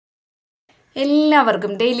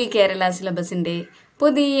എല്ലാവർക്കും ഡെയിലി കേരള സിലബസിന്റെ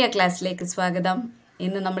പുതിയ ക്ലാസ്സിലേക്ക് സ്വാഗതം.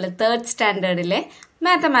 ഇന്ന് നമ്മൾ 3rd സ്റ്റാൻഡേർഡിലെ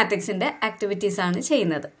മാത്തമാറ്റിക്സിന്റെ ആക്ടിവിറ്റീസ് ആണ്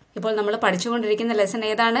ചെയ്യുന്നത്. ഇപ്പോൾ നമ്മൾ പഠിച്ചുകൊണ്ടിരിക്കുന്ന ലെസൺ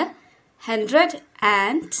ഏതാണ്? 100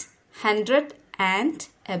 and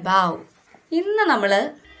above. ഇന്ന് നമ്മൾ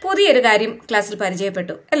പുതിയൊരു കാര്യം ക്ലാസ്സിൽ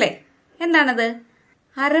പരിചയപ്പെട്ടു അല്ലേ? എന്താണത്?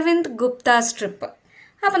 അരവിന്ദ് ഗുപ്ത സ്ട്രിപ്പ്.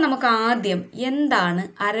 അപ്പൊ നമുക്ക് ആദ്യം എന്താണ്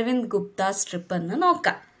അരവിന്ദ് ഗുപ്ത സ്ട്രിപ്പ് എന്ന്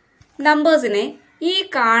നോക്കാം. നമ്പേഴ്സിനെ ഈ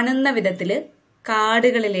കാണുന്ന വിധത്തിൽ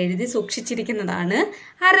കാർഡുകളിൽ എഴുതി സൂക്ഷിച്ചിരിക്കുന്നതാണ്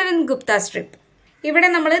അരവിന്ദ് ഗുപ്ത സ്ട്രിപ്പ്. ഇവിടെ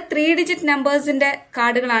നമ്മൾ 3 ഡിജിറ്റ് നമ്പേഴ്സിന്റെ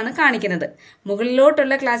കാർഡുകളാണ് കാണിക്കുന്നത്.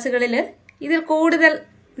 മുകളിലോട്ടുള്ള ക്ലാസ്സുകളിൽ ഇതിൽ കൂടുതൽ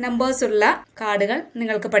നമ്പേഴ്സ് ഉള്ള കാർഡുകൾ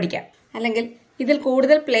നിങ്ങൾക്ക് പഠിക്കാം, അല്ലെങ്കിൽ ഇതിൽ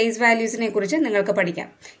കൂടുതൽ പ്ലേസ് വാല്യൂസിനെ കുറിച്ച് നിങ്ങൾക്ക് പഠിക്കാം.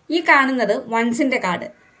 ഈ കാണുന്നത് വൺസിന്റെ കാർഡ്,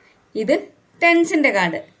 ഇത് ടെൻസിന്റെ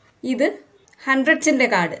കാർഡ്, ഇത് ഹൺഡ്രഡ്സിന്റെ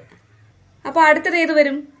കാർഡ്. അപ്പോൾ അടുത്തത് ഏത്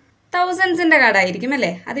വരും? തൗസൻഡ്സിന്റെ കാർഡായിരിക്കും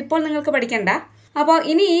അല്ലേ? അതിപ്പോൾ നിങ്ങൾക്ക് പഠിക്കണ്ട. അപ്പോൾ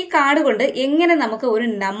ഇനി ഈ കാർഡ് കൊണ്ട് എങ്ങനെ നമുക്ക് ഒരു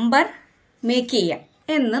നമ്പർ മേക്ക് ചെയ്യാം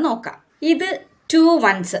എന്ന് നോക്കാം. ഇത് 2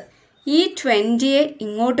 ones. ഈ 20യെ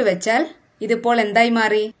ഇങ്ങോട്ട് വെച്ചാൽ ഇതിപ്പോൾ എന്തായി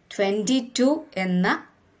മാറി? 22 എന്ന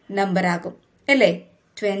നമ്പർ ആകും അല്ലേ?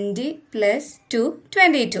 20 + 2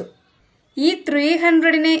 22. ഈ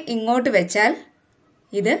 300നെ ഇങ്ങോട്ട് വെച്ചാൽ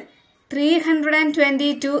ഇത്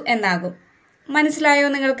 322 എന്നാകും. മനസ്സിലായോ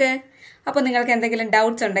നിങ്ങൾക്ക്? അപ്പോൾ നിങ്ങൾക്ക് എന്തെങ്കിലും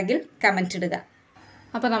ഡൗട്ട്സ് ഉണ്ടെങ്കിൽ കമന്റ് ഇടുക.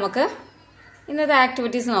 അപ്പോൾ നമുക്ക് ഇന്നത്തെ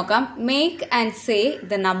ആക്ടിവിറ്റീസ് നോക്കാം. Make and say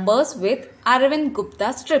the numbers with Aravind Gupta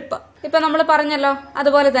strip. ഇപ്പൊ നമ്മൾ പറഞ്ഞല്ലോ,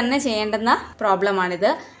 അതുപോലെ തന്നെ ചെയ്യേണ്ടുന്ന പ്രോബ്ലം ആണിത്.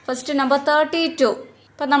 First number 32.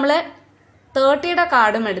 ഇപ്പൊ നമ്മള് 30യുടെ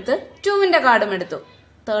കാർഡും എടുത്ത് 2ന്റെ കാർഡും എടുത്തു.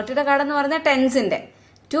 30യുടെ കാർഡ് എന്ന് പറഞ്ഞാൽ ടെൻസിന്റെ,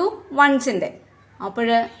 2 വൺസിന്റെ. അപ്പോൾ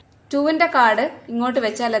 2ന്റെ കാർഡ് ഇങ്ങോട്ട്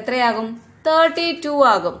വെച്ചാൽ എത്രയാകും? 32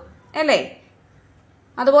 ആകും അല്ലേ?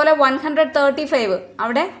 അതുപോലെ 135,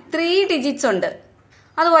 അവിടെ 3 ഡിജിറ്റ്സ് ഉണ്ട്.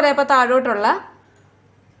 അതുപോലെ ഇപ്പോൾ താഴോട്ടുള്ള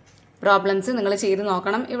പ്രോബ്ലംസ് നിങ്ങൾ ചെയ്ത്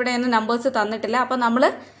നോക്കണം. ഇവിടെയൊന്നും നമ്പേഴ്സ് തന്നിട്ടില്ല, അപ്പോൾ നമ്മൾ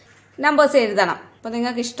നമ്പേഴ്സ് എഴുതണം. അപ്പോൾ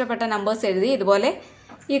നിങ്ങൾക്ക് ഇഷ്ടപ്പെട്ട നമ്പേഴ്സ് എഴുതി ഇതുപോലെ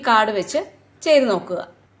ഈ കാർഡ് വെച്ച് ചെയ്ത് നോക്കുക.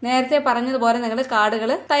 നേരത്തെ പറഞ്ഞതുപോലെ നിങ്ങൾ കാർഡുകൾ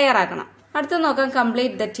തയ്യാറാക്കണം. അടുത്ത് നോക്കാം,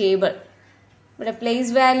 കംപ്ലീറ്റ് ദ ടേബിൾ. ഇവിടെ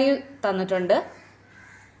പ്ലേസ് വാല്യൂ തന്നിട്ടുണ്ട്,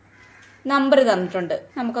 നമ്പർ തന്നിട്ടുണ്ട്.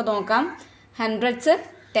 നമുക്ക് നോക്കാം. Hundreds,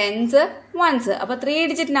 tense, once. അപ്പോൾ 3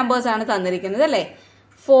 ഡിജിറ്റ് നമ്പേഴ്സ് ആണ് തന്നിരിക്കുന്നത് അല്ലേ?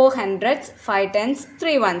 4 hundreds, 5 tens,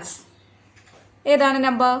 3 ones. ഏതാണ്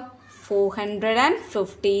നമ്പർ?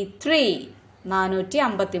 453.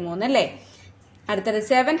 453 അല്ലേ? അടുത്തത്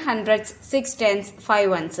 7 hundreds, 6 tens, 5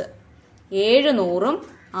 ones. 700ഉം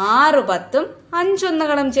 6 10ഉം 5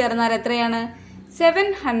 ഒന്നുകളും ചേർന്നാൽ എത്രയാണ്?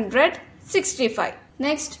 765.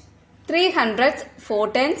 Next 3 hundreds, 4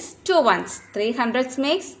 tens, 2 ones. 3 hundreds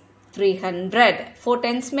makes 300. 4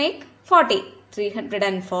 tens make 40.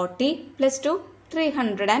 340 plus 2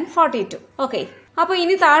 342. Okay, അപ്പോൾ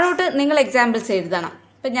ഇനി താഴോട്ട് നിങ്ങൾ എക്സാമ്പിൾസ് എഴുതണം.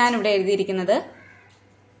 ഇപ്പൊ ഞാൻ ഇവിടെ എഴുതിയിരിക്കുന്നത്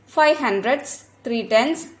 5 hundreds, 3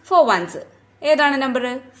 tens, 4 ones. ഏതാണ് number?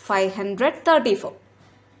 534.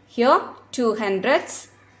 Here 2 hundreds,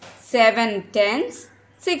 7 tens,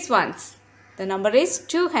 6 ones. The number is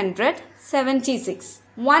 276.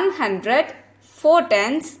 100, 4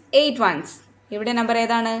 tens, 8 ones. ഇവിടെ നമ്പർ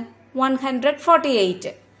ഏതാണ്? 148.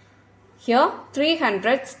 Here 3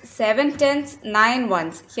 hundreds, 7 tens, 9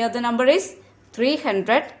 ones. Here the number is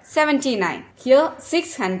 379. Here 6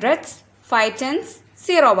 hundreds, 5 tens,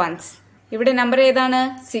 0 ones. ഇവിടെ നമ്പർ ഏതാണ്?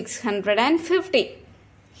 650.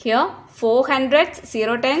 Here 4 hundreds,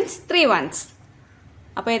 0 tens, 3 ones.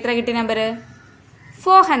 അപ്പോൾ എത്ര കിട്ടി number?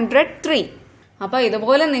 403. അപ്പോൾ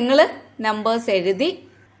ഇതുപോലെ നിങ്ങൾ നമ്പേഴ്സ് എഴുതി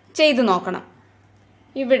ചെയ്തു നോക്കണം.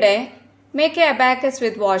 ഇവിടെ make a abacus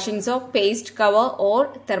with washing soap, paste, cover or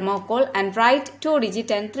thermocol and write 2 digit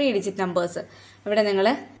and 3 digit numbers. ഇവിടെ നിങ്ങൾ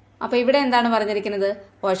അപ്പോൾ ഇവിടെ എന്താണ് പറഞ്ഞിരിക്കുന്നത്?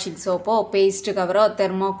 വാഷിംഗ് സോപ്പോ പേസ്റ്റ് കവറോ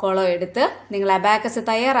തെർമോക്കോളോ എടുത്ത് നിങ്ങൾ അബാക്കസ്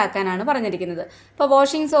തയ്യാറാക്കാനാണ് പറഞ്ഞിരിക്കുന്നത്. ഇപ്പോൾ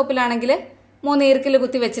വാഷിംഗ് സോപ്പിലാണെങ്കിൽ 3 ഈർക്കിൽ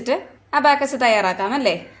കുത്തി വെച്ചിട്ട് അബാക്കസ് തയ്യാറാക്കാം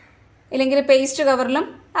അല്ലേ? ഇല്ലെങ്കിൽ പേസ്റ്റ് കവറിലും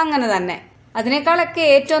അങ്ങനെ തന്നെ. അതിനേക്കാളൊക്കെ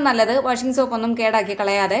ഏറ്റവും നല്ലത് വാഷിംഗ് സോപ്പ് ഒന്നും കേടാക്കി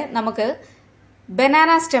കളയാതെ നമുക്ക്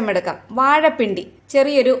ബനാന സ്റ്റെം എടുക്കാം. വാഴപ്പിണ്ടി,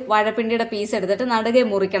 ചെറിയൊരു വാഴപ്പിണ്ടിയുടെ പീസ് എടുത്തിട്ട് നടുകെ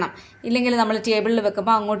മുറിക്കണം. ഇല്ലെങ്കിൽ നമ്മൾ ടേബിളിൽ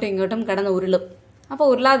വെക്കുമ്പോൾ അങ്ങോട്ടും ഇങ്ങോട്ടും കിടന്ന് ഉരുളും. അപ്പോൾ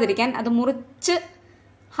ഉരുളാതിരിക്കാൻ അത് മുറിച്ച്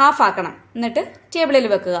ഹാഫ് ആക്കണം, എന്നിട്ട് ടേബിളിൽ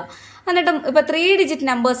വെക്കുക. എന്നിട്ടും ഇപ്പോൾ 3 ഡിജിറ്റ്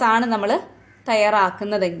നമ്പേഴ്സ് ആണ് നമ്മൾ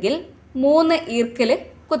തയ്യാറാക്കുന്നതെങ്കിൽ 3 ഈർക്കിൽ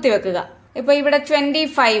കുത്തിവെക്കുക. ഇപ്പോൾ ഇവിടെ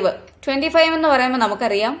 25 എന്ന് പറയുമ്പോൾ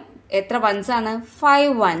നമുക്കറിയാം എത്ര വൺസ് ആണ്?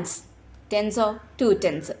 5 ones. ടെൻസോ 2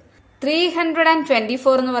 tens.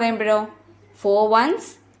 324 എന്ന് പറയുമ്പോഴോ 4 ones,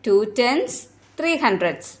 2 tens, 3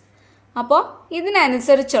 hundreds. അപ്പോൾ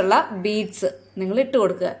ഇതിനനുസരിച്ചുള്ള ബീഡ്സ് നിങ്ങൾ ഇട്ട്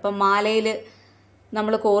കൊടുക്കുക. ഇപ്പം മാലയിൽ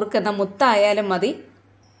നമ്മൾ കോർക്കുന്ന മുത്തായാലും മതി,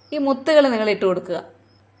 ഈ മുത്തുകൾ നിങ്ങൾ ഇട്ട് കൊടുക്കുക.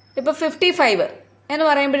 ഇപ്പോൾ 55 എന്ന്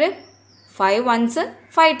പറയുമ്പോൾ 5 ones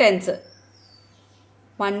 5 tens.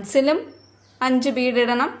 വൺസിലും 5 ബീഡ്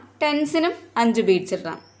ഇടണം, ടെൻസിനും 5 ബീഡ്സ്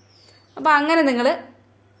ഇടണം. അപ്പോൾ അങ്ങനെ നിങ്ങൾ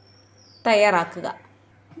തയ്യാറാക്കുക.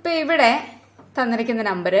 ഇപ്പോൾ ഇവിടെ തന്നിരിക്കുന്ന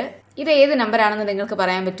നമ്പർ ഇത് ഏത് നമ്പറാണെന്ന് നിങ്ങൾക്ക്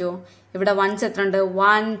പറയാൻ പറ്റുമോ? ഇവിടെ വൺസ് എത്ര ഉണ്ട്?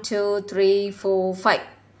 1 2 3 4 5.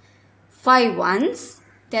 5 ones.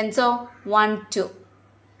 ടെൻസോ 1 2.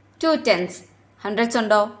 2 tens. ഹൺഡ്രഡ്സ്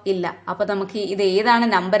ഉണ്ടോ? ഇല്ല. അപ്പോൾ നമുക്ക് ഇത് ഏതാണ്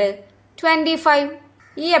നമ്പർ? 25.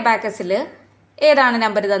 ഈ അബാക്കസിൽ ഏതാണ്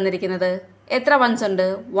നമ്പർ തന്നിരിക്കുന്നത്? എത്ര വൺസ് ഉണ്ട്?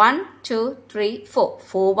 1 2 3 4.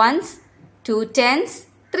 4 ones, 2 tens,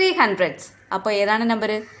 3 hundreds. അപ്പോൾ ഏതാണ്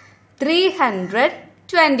നമ്പർ?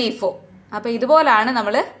 324. അപ്പോൾ ഇതുപോലാണ്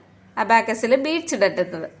നമ്മൾ അബാക്കസിൽ ബീഡ്സ്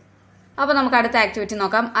ഇടേണ്ടത്. അപ്പോൾ നമുക്ക് അടുത്ത ആക്ടിവിറ്റി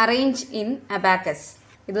നോക്കാം. Arrange in abacus.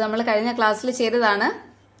 ഇത് നമ്മൾ കഴിഞ്ഞ ക്ലാസ്സിൽ ചെയ്തതാണ്.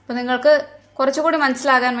 അപ്പോൾ നിങ്ങൾക്ക് കുറച്ചുകൂടി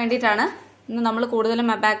മനസ്സിലാകാൻ വേണ്ടിയിട്ടാണ് ഇന്ന് നമ്മൾ കൂടുതലും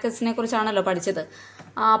അബാക്കസിനെ കുറിച്ചാണല്ലോ പഠിച്ചത്.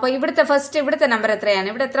 അപ്പോൾ ഇവിടുത്തെ നമ്പർ എത്രയാണ്?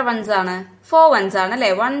 ഇവിടെ എത്ര വൺസ് ആണ്? 4 ones ആണ് അല്ലേ?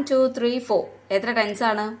 1 2 3 4. എത്ര ടെൻസ്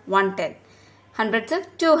ആണ്? 110. Hundreds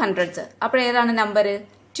 2 hundreds. അപ്പോൾ ഏതാണ് നമ്പർ?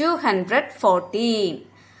 214.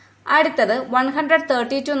 അടുത്തത്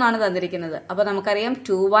 132 എന്നാണ് തന്നിരിക്കുന്നത്. അപ്പോൾ നമുക്കറിയാം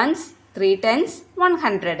 2 ones, 3 tens,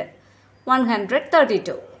 100.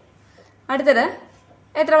 132. അടുത്തത്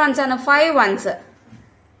എത്ര വൺസ് ആണ്? 5 ones.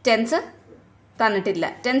 ടെൻസ് തന്നിട്ടില്ല.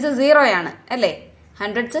 ടെൻസ് 0 ആണ് അല്ലേ?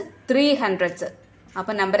 Hundreds 3 hundreds.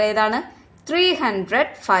 അപ്പോൾ നമ്പർ ഏതാണ്?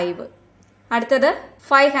 305. അടുത്തത്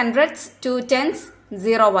 5 hundreds, 2 tens,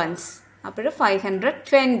 0 ones. അപ്പോൾ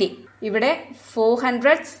 520. ഇവിടെ 4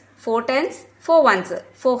 hundreds, 4 tens, 4 ones,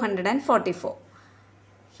 444.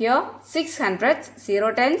 Here 6 hundreds,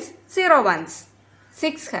 0 tens, 0 ones,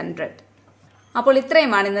 600. അപ്പോൾ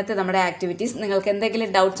ഇത്രയുമാണ് ഇന്നത്തെ നമ്മുടെ ആക്ടിവിറ്റീസ്. നിങ്ങൾക്ക് എന്തെങ്കിലും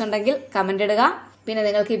ഡൗട്ട്സ് ഉണ്ടെങ്കിൽ കമന്റ് ഇടുക. പിന്നെ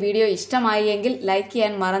നിങ്ങൾക്ക് ഈ വീഡിയോ ഇഷ്ടമായി എങ്കിൽ ലൈക്ക്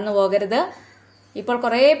ചെയ്യാൻ മറന്നു പോകരുത്. ഇപ്പോൾ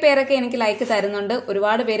കുറേ പേരൊക്കെ എനിക്ക് ലൈക്ക് തരുന്നുണ്ട്,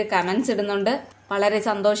 ഒരുപാട് പേര് കമന്റ്സ് ഇടുന്നുണ്ട്. വളരെ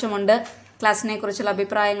സന്തോഷമുണ്ട്. ക്ലാസ്സിനെ കുറിച്ചുള്ള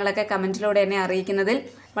അഭിപ്രായങ്ങളൊക്കെ കമന്റിലൂടെ എന്നെ അറിയിക്കുന്നതിൽ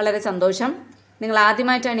വളരെ സന്തോഷം. നിങ്ങൾ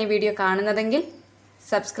ആദ്യമായിട്ടാണ് ഈ വീഡിയോ കാണുന്നതെങ്കിൽ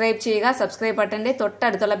സബ്സ്ക്രൈബ് ചെയ്യുക. സബ്സ്ക്രൈബ് ബട്ടന്റെ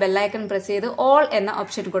തൊട്ടടുത്തുള്ള ബെല്ലൈക്കൺ പ്രസ് ചെയ്ത് ഓൾ എന്ന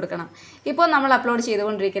ഓപ്ഷൻ കൊടുക്കണം. ഇപ്പോൾ നമ്മൾ അപ്ലോഡ്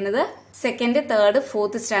ചെയ്തുകൊണ്ടിരിക്കുന്നത് 2nd, 3rd,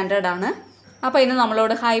 4th സ്റ്റാൻഡേർഡ് ആണ്. അപ്പോൾ ഇന്ന്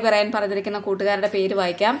നമ്മളോട് ഹായ് പറയാൻ പറഞ്ഞിരിക്കുന്ന കൂട്ടുകാരുടെ പേര്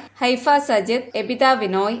വായിക്കാം. ഹൈഫ സജിദ്, എബിത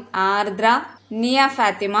വിനോയ്, ആർദ്ര, നിയ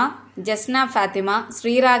ഫാത്തിമ, ജസ്ന ഫാത്തിമ,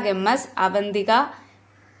 ശ്രീരാഗ് MS, അവന്തിക,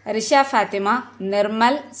 റിഷ ഫാത്തിമ,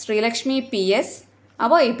 നിർമ്മൽ, ശ്രീലക്ഷ്മി PS.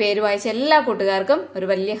 അപ്പോൾ ഈ പേര് വായിച്ച എല്ലാ കൂട്ടുകാർക്കും ഒരു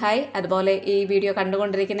വലിയ ഹായ്. അതുപോലെ ഈ വീഡിയോ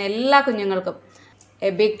കണ്ടുകൊണ്ടിരിക്കുന്ന എല്ലാ കുഞ്ഞുങ്ങൾക്കും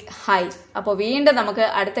എ ബിഗ് ഹായ്. അപ്പോൾ വീണ്ടും നമുക്ക്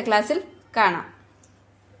അടുത്ത ക്ലാസ്സിൽ കാണാം.